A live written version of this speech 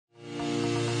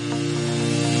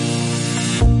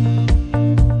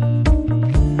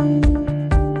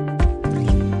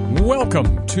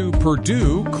to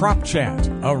Purdue Crop Chat,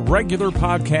 a regular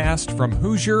podcast from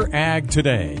Hoosier Ag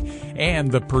Today and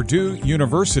the Purdue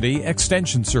University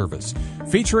Extension Service,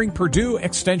 featuring Purdue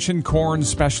Extension Corn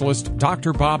Specialist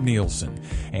Dr. Bob Nielsen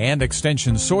and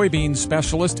Extension Soybean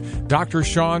Specialist Dr.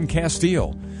 Sean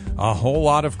Castile. A whole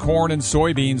lot of corn and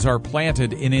soybeans are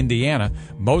planted in Indiana,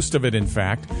 most of it in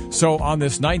fact. So on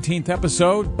this 19th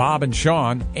episode, Bob and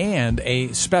Sean and a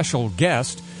special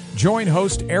guest join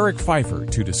host Eric Pfeiffer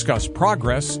to discuss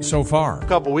progress so far. A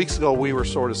couple weeks ago, we were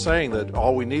sort of saying that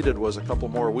all we needed was a couple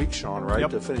more weeks, Sean, right,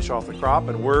 to finish off the crop,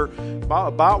 and we're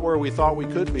about where we thought we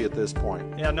could be at this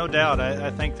point. Yeah, no doubt.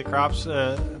 I think the crop's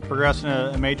progressing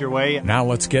in a major way. Now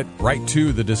let's get right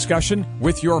to the discussion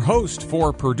with your host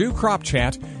for Purdue Crop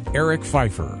Chat, Eric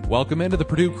Pfeiffer. Welcome into the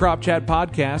Purdue Crop Chat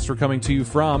podcast. We're coming to you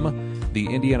from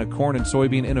the Indiana Corn and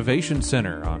Soybean Innovation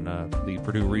Center on the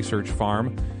Purdue Research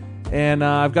Farm. And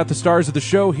I've got the stars of the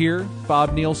show here.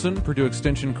 Bob Nielsen, Purdue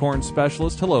Extension Corn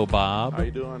Specialist. Hello, Bob. How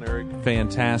you doing, Eric?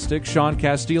 Fantastic. Sean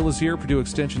Castile is here, Purdue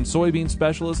Extension Soybean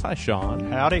Specialist. Hi,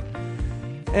 Sean. Howdy.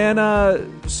 And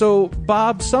so,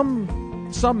 Bob,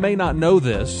 some may not know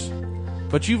this,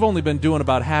 but you've only been doing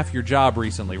about half your job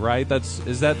recently, right?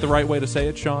 Is that the right way to say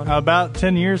it, Sean? About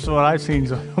 10 years is what I've seen,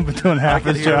 so I've been doing half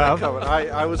his job.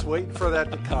 I was waiting for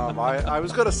that to come. I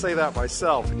was going to say that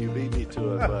myself, and you beat me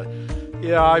to it, but...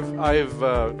 Yeah,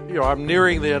 I'm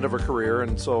nearing the end of a career,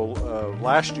 and so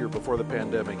last year before the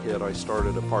pandemic hit, I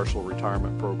started a partial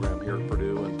retirement program here at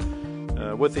Purdue,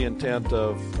 and with the intent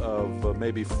of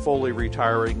maybe fully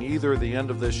retiring either the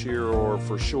end of this year or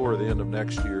for sure the end of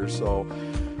next year. So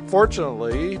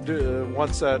fortunately,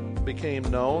 once that became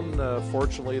known,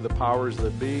 fortunately the powers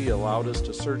that be allowed us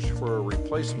to search for a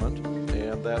replacement,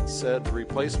 and that said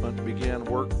replacement began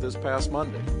work this past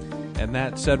Monday. And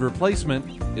that said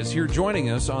replacement is here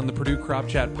joining us on the Purdue Crop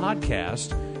Chat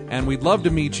podcast. And we'd love to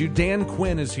meet you. Dan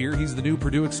Quinn is here. He's the new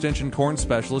Purdue Extension Corn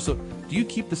Specialist. So do you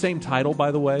keep the same title,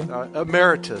 by the way?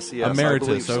 Emeritus, yes. Emeritus, I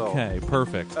believe so. Okay,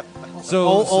 perfect. So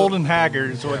old and haggard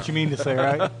is what you mean to say,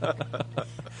 right?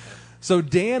 So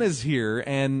Dan is here,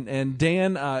 and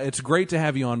Dan, it's great to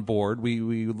have you on board. We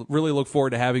really look forward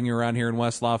to having you around here in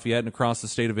West Lafayette and across the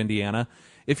state of Indiana.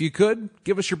 If you could,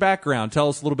 give us your background. Tell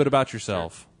us a little bit about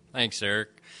yourself. Thanks, Eric.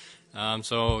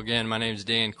 So again, my name is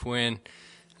Dan Quinn.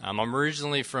 I'm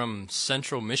originally from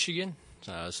Central Michigan,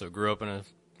 so grew up in a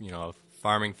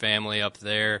farming family up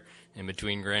there in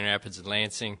between Grand Rapids and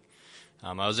Lansing.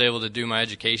 I was able to do my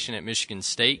education at Michigan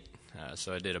State,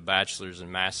 so I did a bachelor's and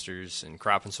master's in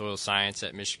crop and soil science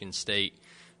at Michigan State.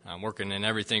 I'm working in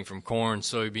everything from corn,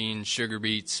 soybeans, sugar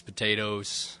beets,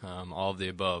 potatoes, all of the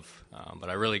above. But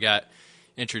I really got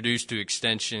introduced to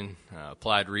extension,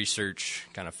 applied research,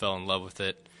 kind of fell in love with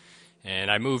it. And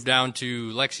I moved down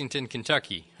to Lexington,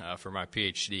 Kentucky for my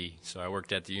PhD. So I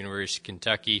worked at the University of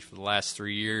Kentucky for the last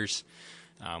 3 years,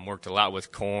 worked a lot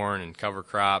with corn and cover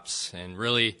crops, and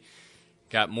really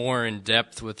got more in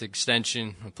depth with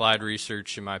extension, applied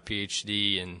research in my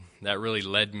PhD, and that really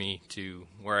led me to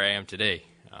where I am today.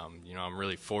 I'm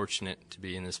really fortunate to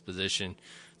be in this position.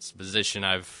 It's a position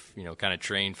I've, kind of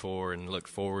trained for and looked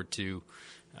forward to.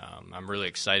 I'm really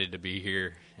excited to be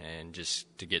here and just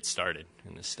to get started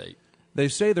in this state. They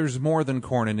say there's more than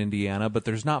corn in Indiana, but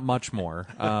there's not much more.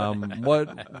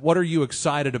 What are you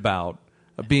excited about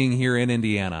being here in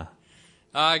Indiana?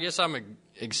 I guess I'm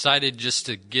excited just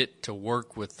to get to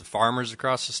work with the farmers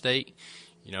across the state.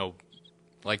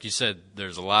 Like you said,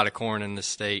 there's a lot of corn in this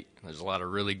state. There's a lot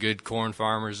of really good corn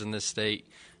farmers in this state.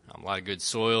 A lot of good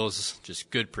soils,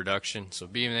 just good production. So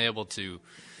being able to,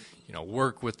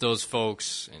 work with those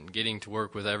folks and getting to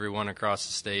work with everyone across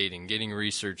the state and getting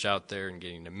research out there and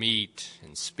getting to meet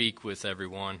and speak with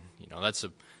everyone, that's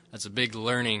a big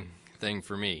learning thing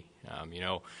for me.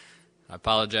 I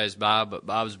apologize, Bob, but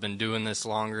Bob's been doing this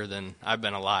longer than I've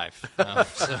been alive. He's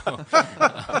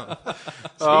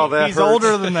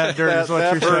older than that dirt is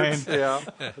what you're hurts. saying. Yeah,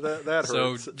 that hurts.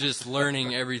 So just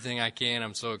learning everything I can.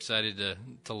 I'm so excited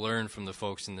to learn from the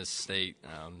folks in this state.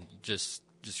 Just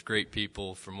great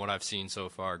people from what I've seen so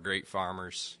far, great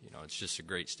farmers. It's just a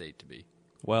great state to be.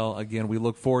 Well, again, we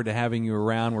look forward to having you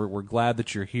around. We're glad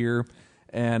that you're here.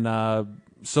 And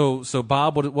so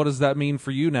Bob, what does that mean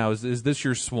for you now? Is this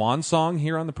your swan song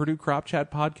here on the Purdue Crop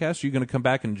Chat podcast? Are you going to come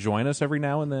back and join us every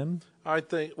now and then? I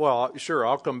think, sure,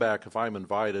 I'll come back if I'm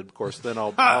invited. Of course, then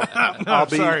I'll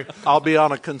be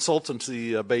on a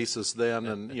consultancy basis then,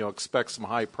 and expect some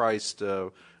high-priced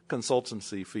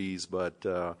consultancy fees. But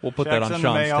we'll put that on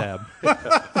Sean's tab.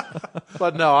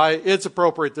 But no, it's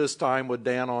appropriate this time with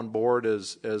Dan on board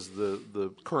as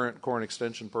the current corn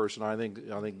extension person. I think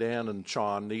Dan and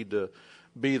Sean need to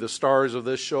be the stars of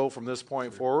this show from this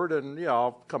point forward. And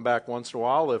I'll come back once in a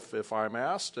while if I'm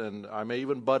asked, and I may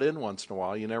even butt in once in a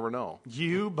while. You never know.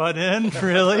 You butt in?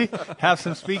 Really? Have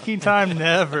some speaking time?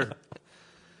 Never.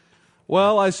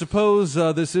 Well, I suppose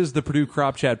this is the Purdue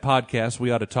Crop Chat podcast.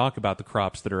 We ought to talk about the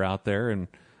crops that are out there, and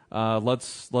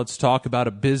let's talk about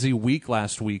a busy week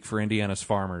last week for Indiana's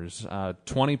farmers.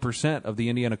 20% of the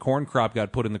Indiana corn crop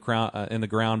got put in the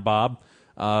ground, Bob.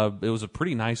 It was a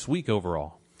pretty nice week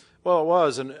overall. Well, it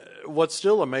was, and what's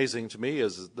still amazing to me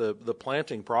is the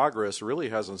planting progress really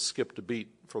hasn't skipped a beat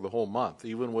for the whole month,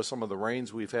 even with some of the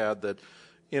rains we've had that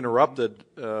interrupted,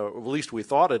 at least we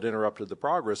thought it interrupted the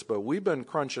progress, but we've been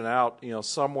crunching out,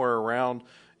 somewhere around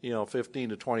 15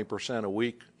 to 20% a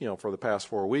week, for the past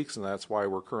 4 weeks, and that's why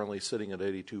we're currently sitting at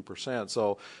 82%.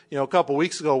 So, a couple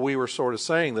weeks ago we were sort of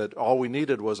saying that all we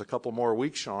needed was a couple more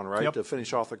weeks, Sean, right, Yep. to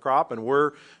finish off the crop, and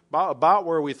we're about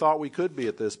where we thought we could be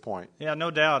at this point. Yeah, no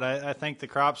doubt. I think the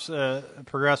crops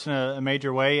progress in a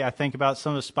major way. I think about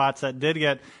some of the spots that did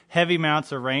get heavy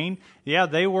amounts of rain. Yeah,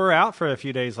 they were out for a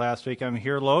few days last week.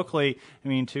 Here locally,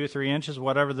 2 or 3 inches,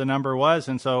 whatever the number was,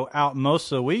 and so out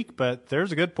most of the week. But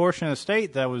there's a good portion of the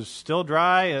state that was still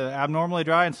dry, abnormally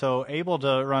dry, and so able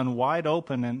to run wide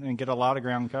open and get a lot of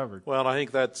ground covered. Well, and I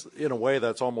think that's, in a way,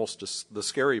 that's almost the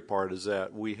scary part, is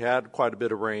that we had quite a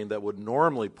bit of rain that would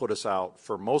normally put us out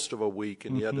for most of a week,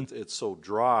 and yet it's so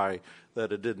dry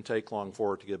that it didn't take long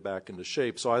for it to get back into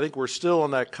shape. So I think we're still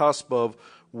on that cusp of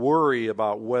worry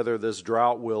about whether this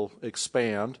drought will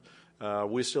expand.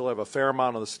 We still have a fair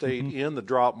amount of the state in the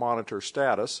drought monitor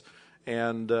status.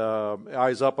 And I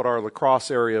was up at our La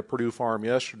Crosse area, Purdue Farm,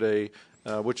 yesterday,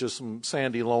 which is some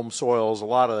sandy loam soils. A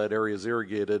lot of that area is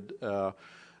irrigated,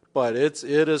 but it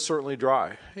is certainly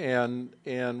dry. And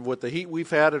with the heat we've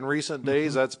had in recent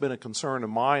days, that's been a concern of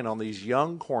mine on these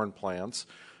young corn plants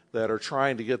that are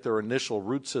trying to get their initial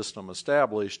root system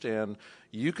established. And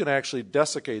you can actually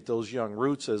desiccate those young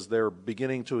roots as they're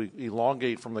beginning to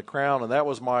elongate from the crown. And that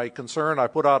was my concern. I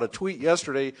put out a tweet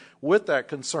yesterday with that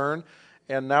concern.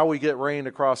 And now we get rain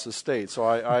across the state, so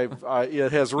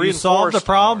it has reinforced. You solved the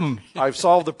problem. I've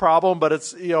solved the problem, but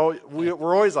it's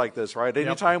we're always like this, right?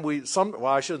 Anytime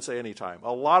I shouldn't say anytime.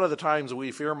 A lot of the times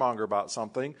we fearmonger about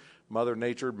something, Mother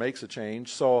Nature makes a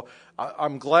change. So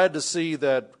I'm glad to see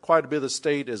that quite a bit of the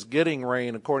state is getting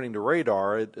rain according to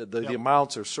radar. The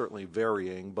amounts are certainly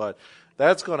varying, but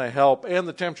that's going to help, and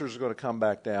the temperatures are going to come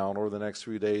back down over the next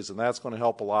few days, and that's going to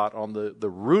help a lot on the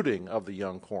rooting of the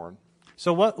young corn.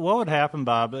 So what would happen,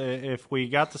 Bob, if we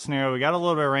got the scenario, we got a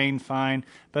little bit of rain, fine,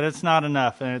 but it's not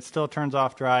enough, and it still turns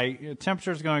off dry.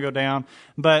 Temperature's going to go down,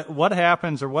 but what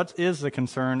happens, or what is the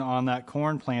concern on that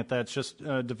corn plant that's just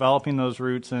developing those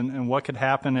roots, and what could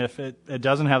happen if it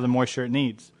doesn't have the moisture it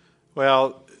needs?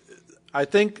 Well, I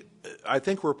think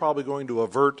we're probably going to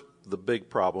avert the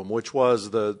big problem, which was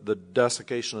the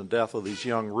desiccation and death of these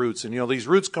young roots. And, these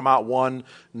roots come out one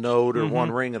node or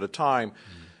one ring at a time.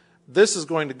 This is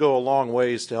going to go a long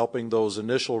ways to helping those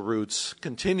initial roots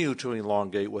continue to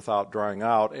elongate without drying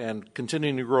out and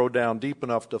continuing to grow down deep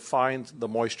enough to find the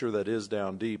moisture that is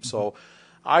down deep. So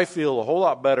I feel a whole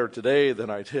lot better today than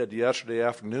I did yesterday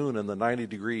afternoon in the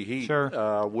 90-degree heat.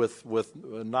 Sure. With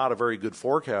not a very good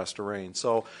forecast of rain.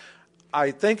 So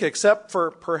I think, except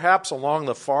for perhaps along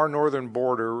the far northern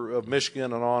border of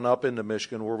Michigan and on up into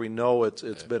Michigan, where we know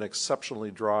it's been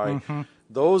exceptionally dry,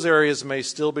 those areas may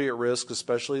still be at risk,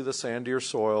 especially the sandier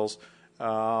soils.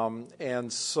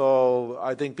 And so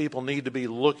I think people need to be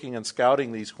looking and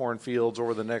scouting these cornfields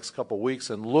over the next couple of weeks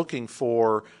and looking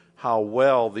for how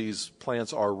well these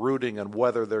plants are rooting and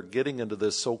whether they're getting into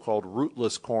this so-called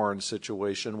rootless corn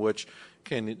situation, which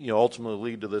can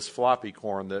ultimately lead to this floppy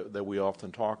corn that we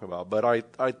often talk about. But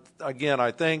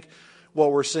I think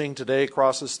what we're seeing today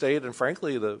across the state, and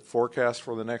frankly the forecast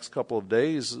for the next couple of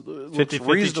days looks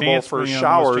reasonable for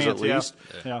showers at least.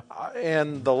 Yeah.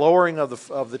 And the lowering of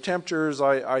the temperatures,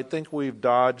 I think we've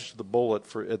dodged the bullet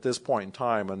at this point in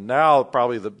time. And now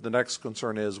probably the next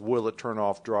concern is, will it turn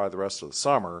off dry the rest of the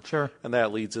summer? Sure. And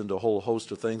that leads into a whole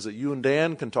host of things that you and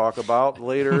Dan can talk about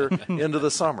later into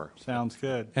the summer. Sounds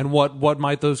good. And what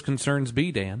might those concerns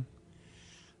be, Dan?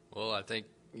 Well, I think,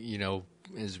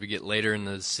 as we get later in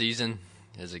the season,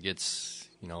 as it gets,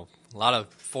 a lot of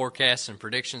forecasts and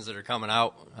predictions that are coming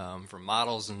out from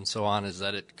models and so on, is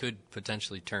that it could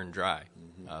potentially turn dry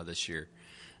this year.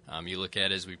 You look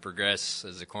at as we progress,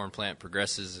 as the corn plant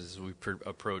progresses, as we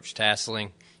approach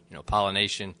tasseling,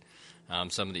 pollination,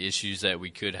 some of the issues that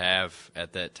we could have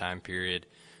at that time period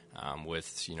with,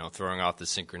 throwing off the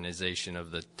synchronization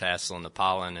of the tassel and the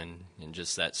pollen and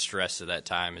just that stress at that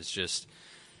time is just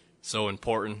so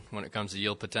important when it comes to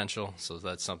yield potential. So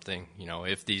that's something,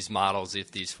 if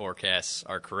these forecasts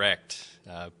are correct,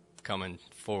 coming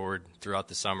forward throughout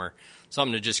the summer,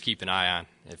 something to just keep an eye on.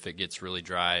 If it gets really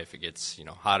dry, if it gets,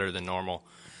 hotter than normal,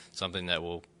 something that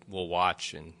we'll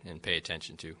watch and pay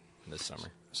attention to this summer.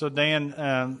 So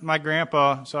Dan, my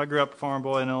grandpa, so I grew up a farm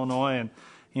boy in Illinois, and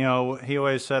he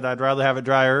always said I'd rather have it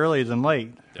dry early than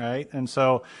late, right? And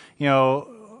so,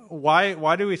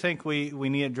 why do we think we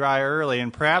need it dry early?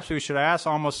 And perhaps we should ask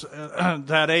almost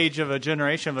that age of a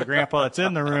generation of a grandpa that's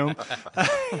in the room.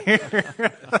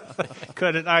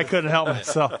 I couldn't help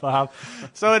myself, Bob.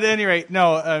 So at any rate,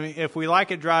 no, I mean, if we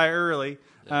like it dry early,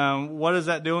 what is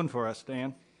that doing for us,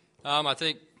 Dan? I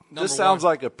think this sounds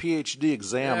like a PhD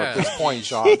exam at this point,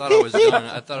 Sean. I thought I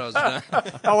was done.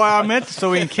 Oh, well, I meant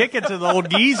so we can kick it to the old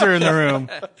geezer in the room.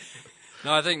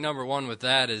 No, I think number one with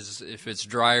that is if it's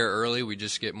drier early, we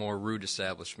just get more root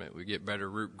establishment. We get better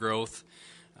root growth.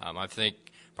 I think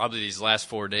probably these last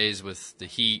 4 days with the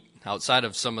heat, outside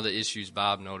of some of the issues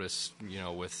Bob noticed,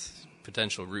 with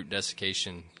potential root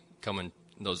desiccation coming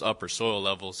those upper soil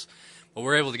levels, but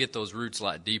we're able to get those roots a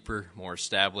lot deeper, more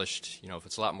established. If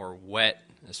it's a lot more wet,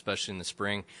 especially in the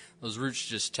spring, those roots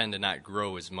just tend to not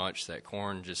grow as much. That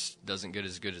corn just doesn't get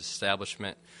as good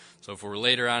establishment. So if we're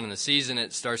later on in the season,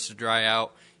 it starts to dry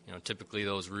out, typically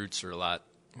those roots are a lot,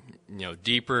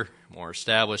 deeper, more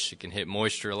established. It can hit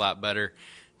moisture a lot better.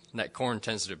 And that corn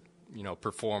tends to,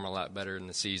 perform a lot better in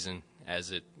the season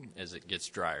as it gets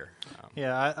drier.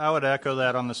 Yeah, I would echo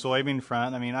that on the soybean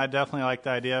front. I mean, I definitely like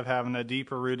the idea of having a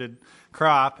deeper rooted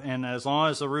crop, and as long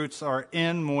as the roots are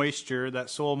in moisture, that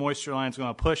soil moisture line is going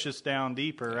to push us down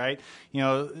deeper, right?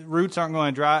 Roots aren't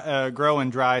going to grow in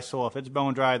dry soil. If it's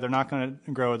bone dry, they're not going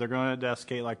to grow. They're going to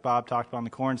desiccate, like Bob talked about on the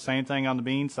corn. Same thing on the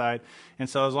bean side. And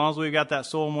so as long as we've got that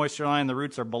soil moisture line, the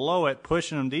roots are below it,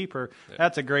 pushing them deeper,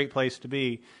 that's a great place to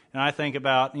be. And I think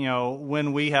about,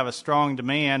 when we have a strong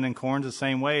demand, and corn's the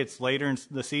same way. It's later in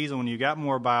the season when you've got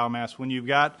more biomass, when you've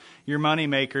got your money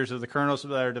makers of the kernels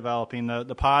that are developing,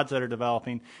 the pods that are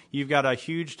developing, you've got a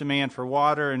huge demand for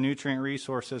water and nutrient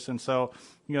resources. And so,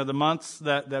 the months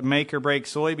that make or break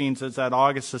soybeans is that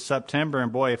August to September.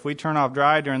 And boy, if we turn off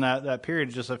dry during that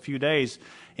period, just a few days,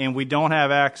 and we don't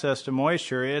have access to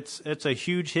moisture, it's a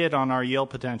huge hit on our yield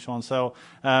potential. And so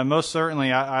most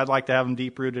certainly I'd like to have them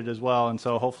deep-rooted as well. And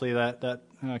so hopefully that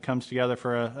comes together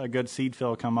for a good seed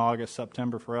fill come August,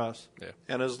 September for us. Yeah.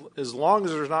 And as long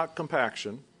as there's not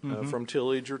compaction from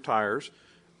tillage or tires,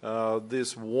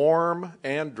 this warm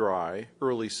and dry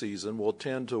early season will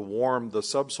tend to warm the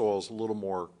subsoils a little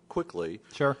more quickly.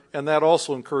 Sure. And that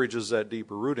also encourages that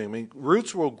deeper rooting. I mean,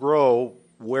 roots will grow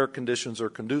where conditions are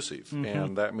conducive,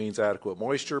 and that means adequate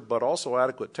moisture, but also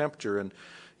adequate temperature. And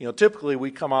typically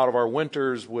we come out of our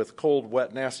winters with cold,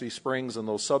 wet, nasty springs, and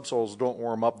those subsoils don't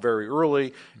warm up very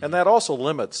early, and that also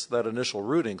limits that initial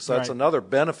rooting. So that's another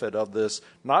benefit of this,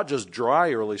 not just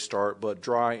dry early start, but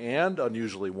dry and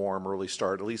unusually warm early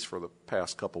start, at least for the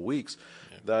past couple weeks.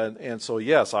 And so,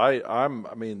 yes, I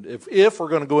mean, if we're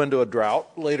going to go into a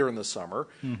drought later in the summer,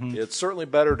 it's certainly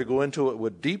better to go into it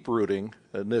with deep rooting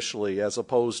initially as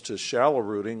opposed to shallow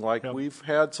rooting like we've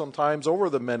had sometimes over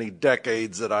the many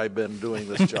decades that I've been doing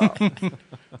this job.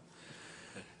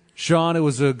 Sean, it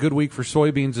was a good week for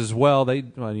soybeans as well.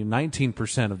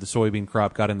 19% of the soybean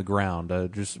crop got in the ground.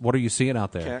 Just what are you seeing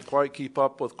out there? Can't quite keep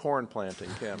up with corn planting,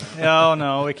 can we? Oh,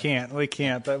 no, we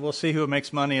can't. But we'll see who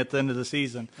makes money at the end of the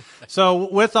season.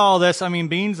 So with all this, I mean,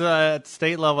 beans at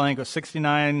state level, I think, was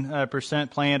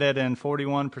 69% planted and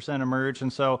 41% emerged.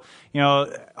 And so,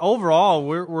 overall,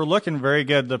 we're looking very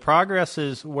good. The progress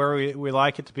is where we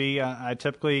like it to be. I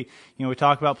typically, we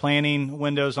talk about planting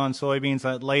windows on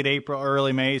soybeans at late April,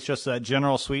 early May. It's just a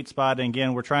general sweet spot. And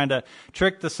again, we're trying to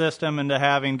trick the system into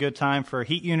having good time for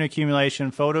heat unit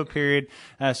accumulation, photo period,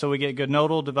 so we get good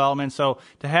nodal development. So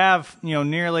to have,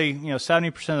 nearly,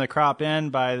 70% of the crop in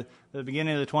by the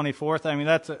beginning of the 24th, I mean,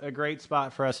 that's a great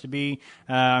spot for us to be.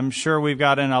 I'm sure we've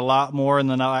got in a lot more in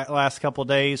the last couple of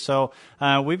days. So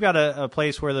we've got a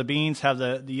place where the beans have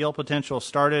the yield potential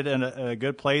started in a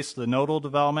good place, the nodal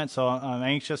development. So I'm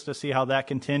anxious to see how that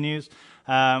continues.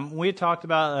 We had talked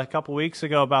about a couple weeks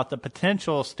ago about the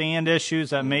potential stand issues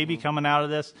that may be coming out of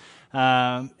this.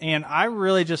 And I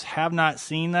really just have not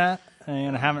seen that,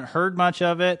 and I haven't heard much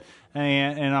of it.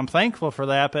 And I'm thankful for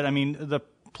that. But I mean, the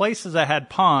places that had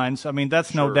ponds, I mean,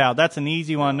 that's no Sure. doubt. That's an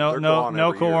easy one. Yeah, No they're gone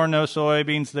every year. corn, no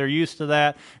soybeans. They're used to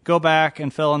that. Go back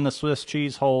and fill in the Swiss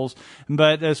cheese holes.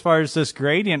 But as far as this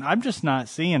gradient, I'm just not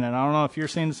seeing it. I don't know if you're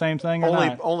seeing the same thing or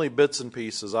not. Only bits and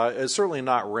pieces. It's certainly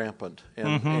not rampant,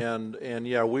 and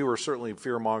yeah, we were certainly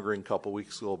fear mongering a couple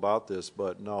weeks ago about this,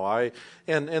 but no,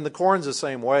 and the corn's the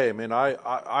same way. I mean,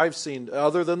 I've seen,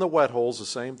 other than the wet holes, the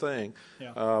same thing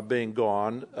being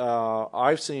gone.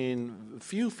 I've seen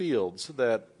few fields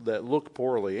that look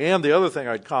poorly. And the other thing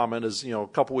I'd comment is, a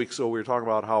couple weeks ago we were talking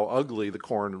about how ugly the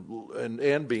corn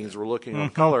and beans were looking on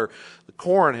color. The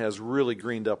corn has really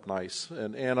greened up nice,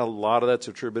 and a lot of that's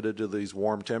attributed to these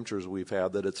warm temperatures we've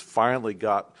had, that it's finally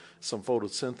got some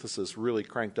photosynthesis really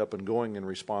cranked up and going in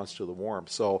response to the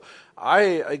warmth. So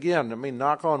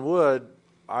knock on wood,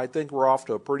 I think we're off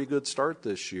to a pretty good start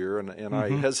this year, and I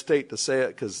hesitate to say it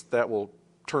because that will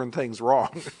turn things wrong.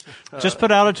 Just put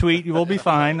out a tweet. You will be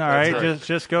fine. All right. right.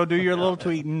 Just go do your little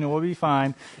tweeting. We'll be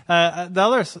fine. The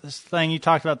other thing you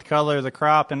talked about, the color of the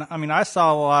crop, and I mean, I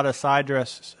saw a lot of side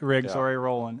dress rigs already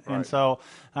rolling, and so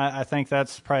I think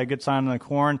that's probably a good sign on the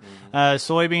corn.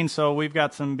 Soybeans. So we've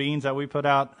got some beans that we put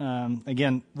out.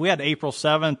 Again, we had April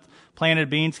 7th planted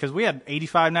beans because we had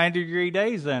 85, 90-degree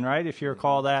days then, right? If you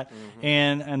recall that.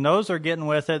 And those are getting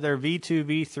with it. They're V2,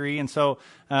 V3. And so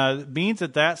beans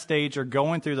at that stage are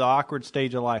going through the awkward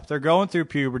stage of life. They're going through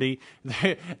puberty.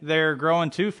 They're growing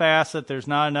too fast that there's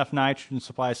not enough nitrogen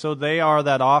supply. So they are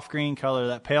that off-green color,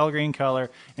 that pale green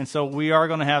color. And so we are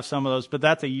going to have some of those. But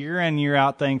that's a year-in,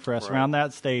 year-out thing for us around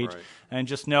that stage. Right. And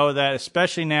just know that,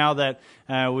 especially now that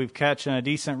we've catching a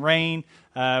decent rain,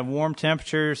 warm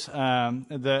temperatures,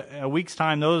 a week's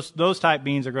time, those type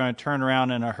beans are going to turn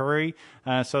around in a hurry.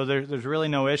 So there's really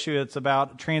no issue. It's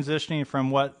about transitioning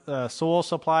from what soil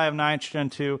supply of nitrogen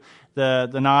to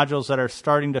the nodules that are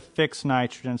starting to fix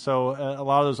nitrogen. So a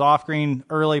lot of those off-green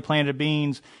early planted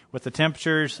beans, with the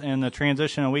temperatures and the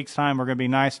transition in a week's time, are going to be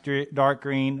nice dark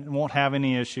green and won't have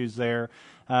any issues there.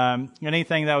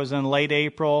 Anything that was in late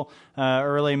April,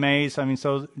 early May,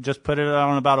 so just put it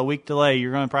on about a week delay.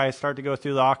 You're going to probably start to go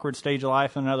through the awkward stage of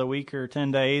life in another week or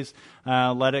 10 days.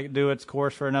 Let it do its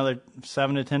course for another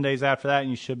 7 to 10 days after that, and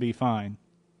you should be fine.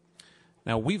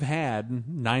 Now, we've had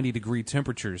 90-degree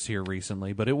temperatures here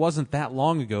recently, but it wasn't that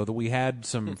long ago that we had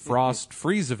some frost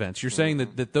freeze events. You're saying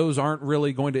that those aren't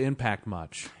really going to impact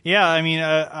much. Yeah, I mean,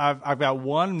 I've got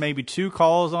one, maybe two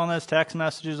calls on this, text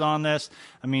messages on this.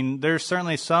 I mean, there's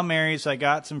certainly some areas that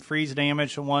got some freeze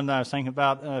damage. One that I was thinking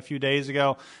about a few days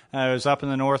ago, it was up in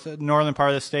the northern part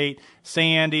of the state,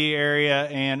 Sandy area,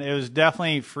 and it was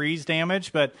definitely freeze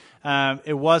damage, but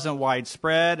it wasn't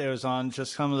widespread. It was on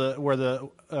just some of where the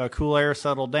cool air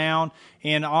settled down.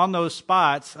 And on those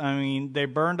spots, I mean, they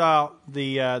burned out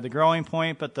the growing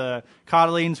point, but the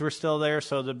cotyledons were still there.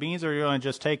 So the beans are going to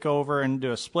just take over and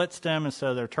do a split stem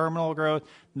instead of their terminal growth.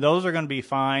 Those are going to be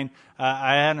fine.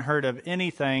 I hadn't heard of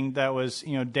anything that was,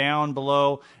 down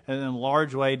below, in a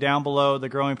large way, down below the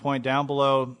growing point, down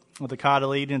below the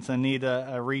cotyledons, and need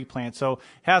a replant. So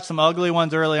have some ugly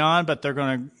ones early on, but they're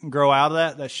going to grow out of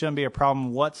that. That shouldn't be a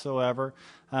problem whatsoever.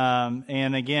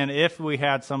 And again, if we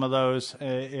had some of those,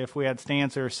 if we had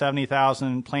stands that are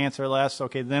 70,000 plants or less,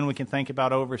 okay, then we can think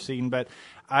about overseeding. But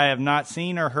I have not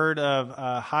seen or heard of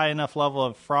a high enough level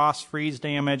of frost, freeze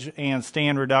damage, and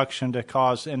stand reduction to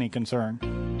cause any concern.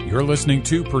 You're listening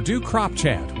to Purdue Crop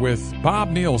Chat with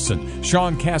Bob Nielsen,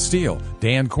 Sean Castile,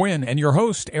 Dan Quinn, and your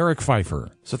host, Eric Pfeiffer.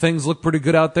 So things look pretty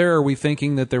good out there. Are we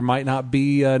thinking that there might not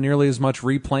be nearly as much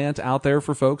replant out there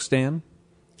for folks, Dan?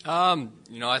 I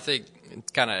think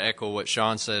it's kind of echo what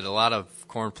Sean said. A lot of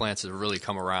corn plants have really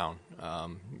come around.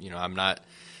 I'm not.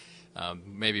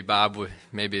 Maybe Bob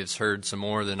has heard some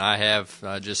more than I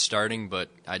have just starting, but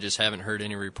I just haven't heard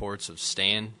any reports of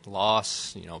stand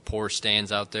loss, poor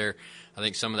stands out there. I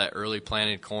think some of that early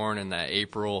planted corn in that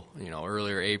April,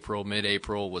 earlier April,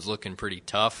 mid-April was looking pretty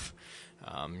tough.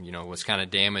 Was kind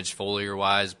of damaged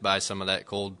foliar-wise by some of that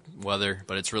cold weather,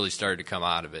 but it's really started to come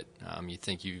out of it. You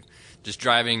think just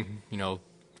driving,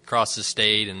 across the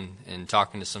state and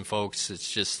talking to some folks,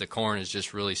 it's just the corn is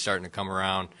just really starting to come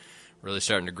around, really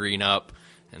starting to green up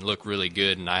and look really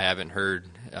good. And I haven't heard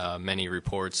many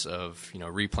reports of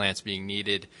replants being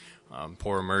needed,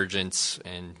 poor emergence,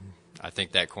 and I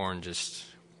think that corn just,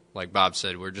 like Bob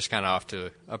said, we're just kind of off to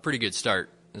a pretty good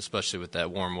start, especially with that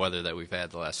warm weather that we've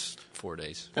had the last 4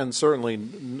 days. And certainly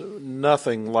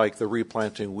nothing like the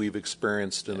replanting we've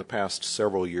experienced in the past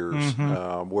several years,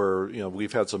 where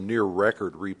we've had some near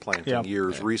record replanting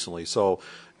years recently. So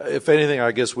If anything,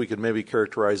 I guess we could maybe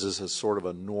characterize this as sort of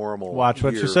a normal. Watch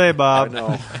what year. you say, Bob. I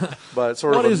know, but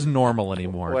sort What of is normal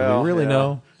anymore? Well, Do we really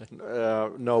know?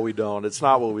 No, we don't. It's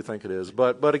not what we think it is.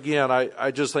 But again,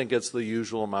 I just think it's the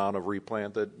usual amount of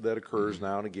replant that occurs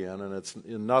now and again, and it's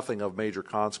nothing of major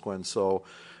consequence. So,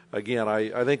 again,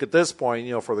 I think at this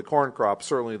point, for the corn crop,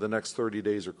 certainly the next 30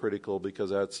 days are critical because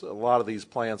that's a lot of these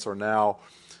plants are now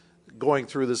going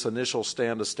through this initial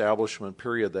stand establishment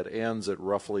period that ends at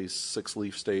roughly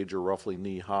 6-leaf stage or roughly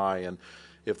knee high. And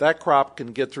if that crop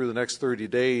can get through the next 30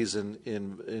 days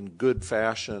in good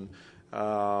fashion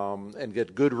and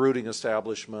get good rooting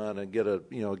establishment and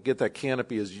get that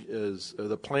canopy as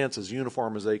the plants as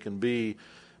uniform as they can be,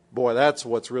 boy, that's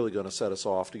what's really going to set us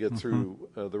off to get through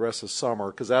the rest of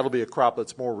summer, because that'll be a crop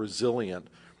that's more resilient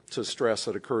to stress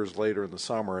that occurs later in the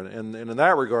summer. And in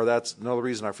that regard, that's another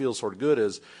reason I feel sort of good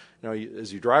is,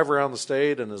 as you drive around the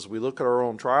state and as we look at our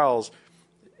own trials,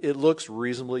 it looks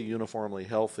reasonably uniformly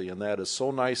healthy, and that is so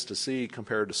nice to see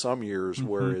compared to some years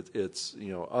where it's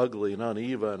ugly and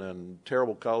uneven and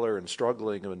terrible color and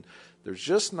struggling, and there's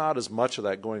just not as much of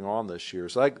that going on this year.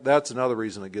 So that's another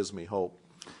reason it gives me hope.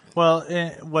 Well,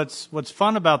 what's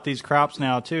fun about these crops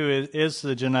now too is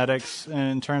the genetics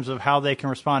in terms of how they can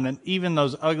respond, and even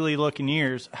those ugly-looking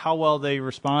years, how well they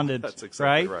responded. That's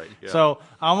exactly right. Yeah. So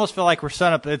I almost feel like we're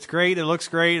set up. It's great. It looks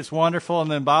great. It's wonderful.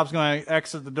 And then Bob's going to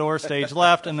exit the door, stage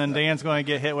left, and then Dan's going to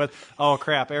get hit with, oh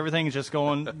crap, everything's just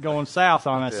going south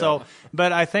on us. Yeah. So,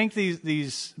 but I think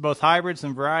these both hybrids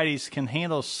and varieties can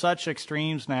handle such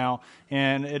extremes now.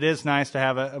 And it is nice to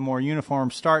have a more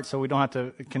uniform start so we don't have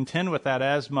to contend with that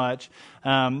as much.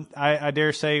 I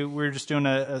dare say we were just doing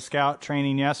a scout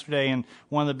training yesterday, and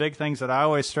one of the big things that I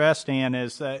always stress, Dan,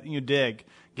 is that you dig.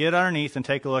 Get underneath and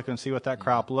take a look and see what that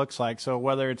crop looks like. So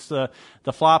whether it's the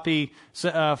floppy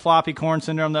corn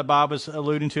syndrome that Bob was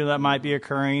alluding to that might be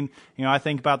occurring, I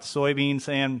think about the soybeans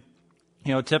and,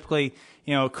 typically,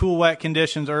 cool, wet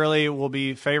conditions early will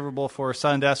be favorable for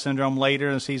sudden death syndrome later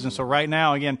in the season. So right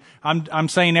now, again, I'm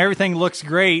saying everything looks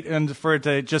great and for it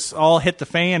to just all hit the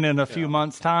fan in a few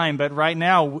months' time. But right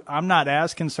now, I'm not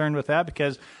as concerned with that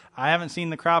because I haven't seen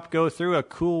the crop go through a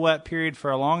cool, wet period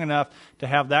for long enough to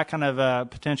have that kind of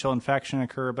potential infection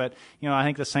occur. But, I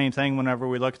think the same thing whenever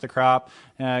we look at the crop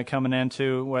coming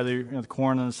into whether the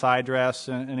corn and the side dress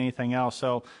and anything else.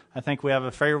 So I think we have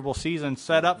a favorable season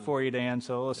set up for you, Dan.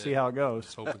 So let's see how it goes.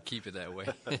 Let's hope we keep it that way.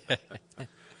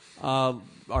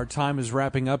 Our time is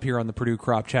wrapping up here on the Purdue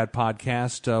Crop Chat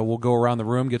podcast. We'll go around the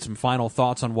room, get some final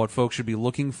thoughts on what folks should be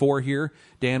looking for here.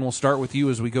 Dan, we'll start with you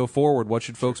as we go forward. What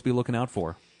should folks be looking out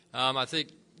for? I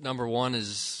think number one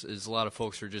is a lot of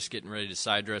folks are just getting ready to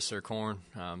side dress their corn,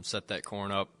 set that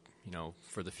corn up,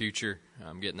 for the future,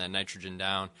 getting that nitrogen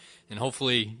down, and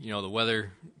hopefully, the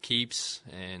weather keeps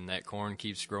and that corn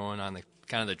keeps growing on the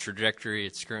kind of the trajectory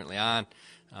it's currently on.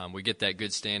 We get that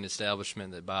good stand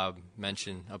establishment that Bob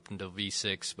mentioned up until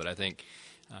V6, but I think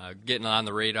getting on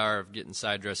the radar of getting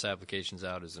side dress applications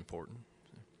out is important.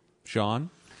 Sean?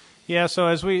 Yeah, so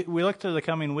as we look to the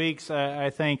coming weeks, I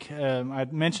think I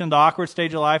mentioned the awkward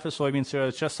stage of life of soybeans, so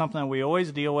it's just something that we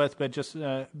always deal with, but just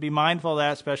be mindful of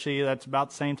that, especially that's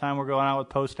about the same time we're going out with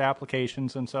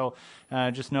post-applications, and so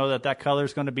just know that color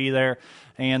is going to be there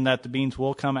and that the beans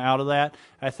will come out of that.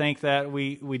 I think that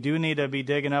we do need to be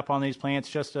digging up on these plants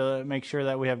just to make sure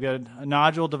that we have good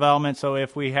nodule development, so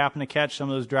if we happen to catch some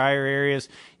of those drier areas,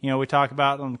 we talk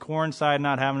about on the corn side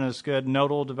not having as good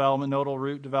nodal development, nodal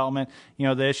root development.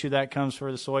 The issue that comes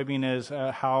for the soybean is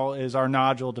how is our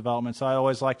nodule development. So I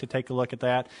always like to take a look at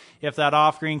that. If that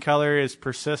off-green color is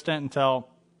persistent until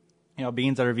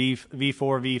beans that are V4,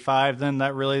 V5, then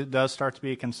that really does start to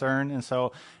be a concern. And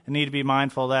so I need to be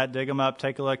mindful of that. Dig them up,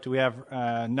 take a look. Do we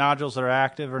have nodules that are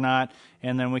active or not?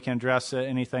 And then we can address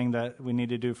anything that we need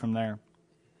to do from there.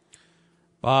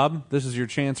 Bob, this is your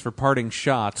chance for parting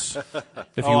shots.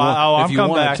 If you want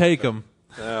to take them.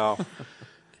 Yeah.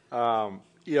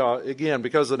 Again,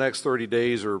 because the next 30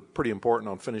 days are pretty important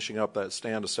on finishing up that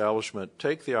stand establishment,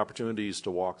 take the opportunities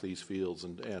to walk these fields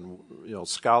and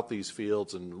scout these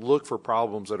fields and look for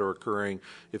problems that are occurring.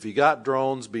 If you got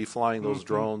drones, be flying those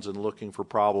drones and looking for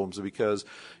problems, because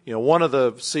one of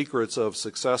the secrets of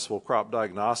successful crop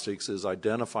diagnostics is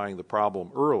identifying the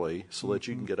problem early so that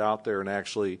you can get out there and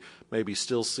actually maybe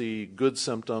still see good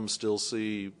symptoms, still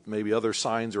see maybe other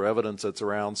signs or evidence that's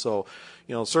around. So,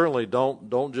 certainly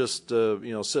don't just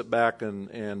sit back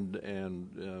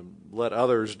and let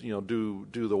others do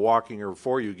the walking or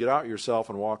for you. Get out yourself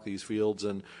and walk these fields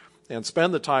and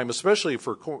spend the time, especially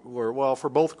for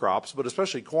both crops, but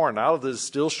especially corn. Now that it's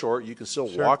still short, you can still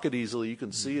walk it easily, you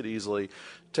can see it easily.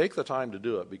 Take the time to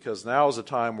do it, because now is a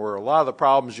time where a lot of the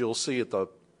problems you'll see at the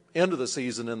end of the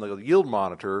season in the yield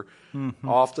monitor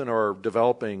often are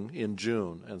developing in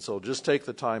June. And so just take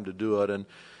the time to do it. And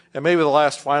maybe the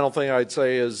last final thing I'd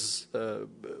say is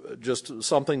just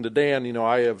something to Dan. You know,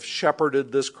 I have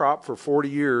shepherded this crop for 40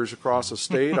 years across the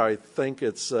state. I think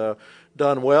it's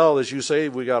done well. As you say,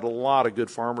 we got a lot of good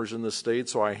farmers in this state,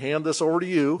 so I hand this over to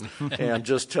you and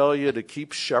just tell you to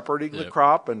keep shepherding the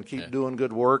crop and keep doing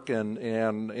good work.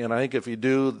 And I think if you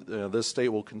do, this state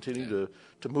will continue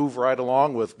to move right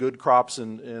along with good crops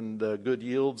and good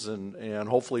yields and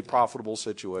hopefully profitable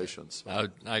situations.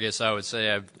 I guess I would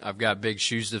say I've got big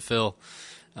shoes to fill.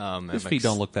 His feet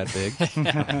don't look that big.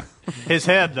 His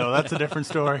head, though, that's a different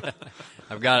story.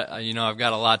 I've got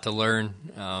a lot to learn,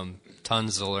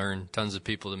 tons to learn, tons of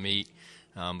people to meet,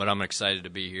 but I'm excited to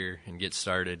be here and get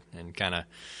started and kind of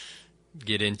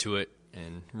get into it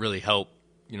and really help,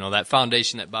 that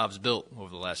foundation that Bob's built over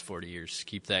the last 40 years,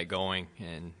 keep that going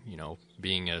and,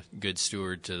 being a good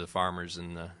steward to the farmers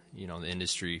and the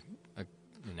industry.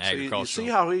 You see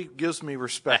how he gives me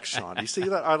respect, Sean. You see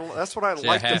that? That's what I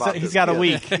liked about this. He's got a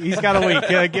week. He's got a week.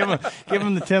 Give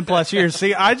him the 10+ years.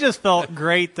 See, I just felt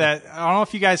great that, I don't know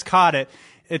if you guys caught it,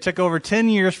 it took over 10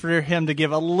 years for him to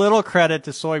give a little credit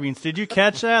to soybeans. Did you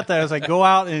catch that? That was like, go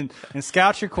out and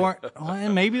scout your corn.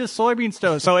 And maybe the soybeans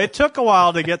don't. So it took a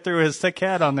while to get through his thick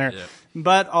head on there. Yeah.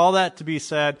 But all that to be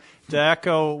said, to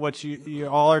echo what you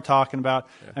all are talking about,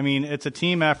 I mean, it's a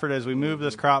team effort as we move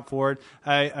this crop forward.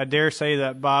 I dare say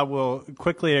that Bob will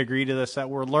quickly agree to this, that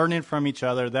we're learning from each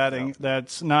other.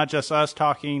 That's not just us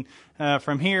talking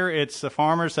from here. It's the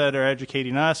farmers that are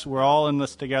educating us. We're all in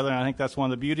this together, and I think that's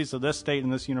one of the beauties of this state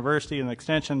and this university and the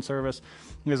Extension Service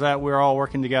is that we're all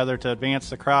working together to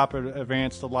advance the crop,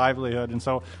 advance the livelihood. And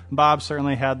so Bob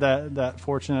certainly had that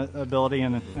fortunate ability,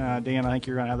 and Dan, I think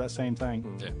you're going to have that same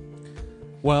thing. Yeah.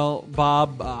 Well,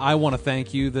 Bob, I want to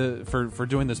thank you for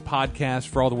doing this podcast,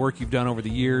 for all the work you've done over the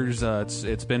years.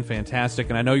 It's been fantastic,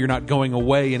 and I know you're not going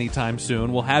away anytime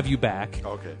soon. We'll have you back.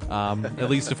 Okay. At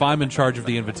least if I'm in charge of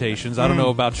the invitations. I don't know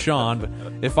about Sean, but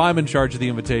if I'm in charge of the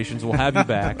invitations, we'll have you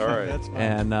back. All right. That's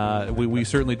fine. And we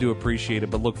certainly do appreciate it,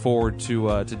 but look forward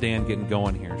to Dan getting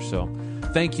going here. So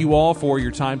thank you all for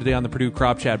your time today on the Purdue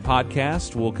Crop Chat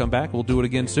podcast. We'll come back. We'll do it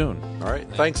again soon. All right.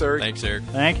 Thanks, Eric. Thanks, Eric.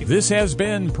 Thank you. This has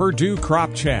been Purdue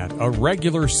Crop Chat, a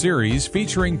regular series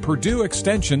featuring Purdue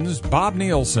Extension's Bob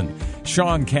Nielsen,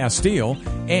 Sean Castile,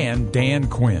 and Dan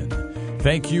Quinn.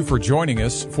 Thank you for joining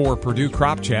us for Purdue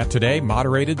Crop Chat today,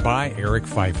 moderated by Eric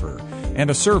Pfeiffer, and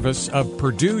a service of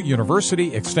Purdue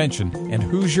University Extension and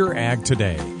Hoosier Ag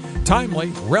Today.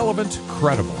 Timely, relevant,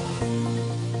 credible.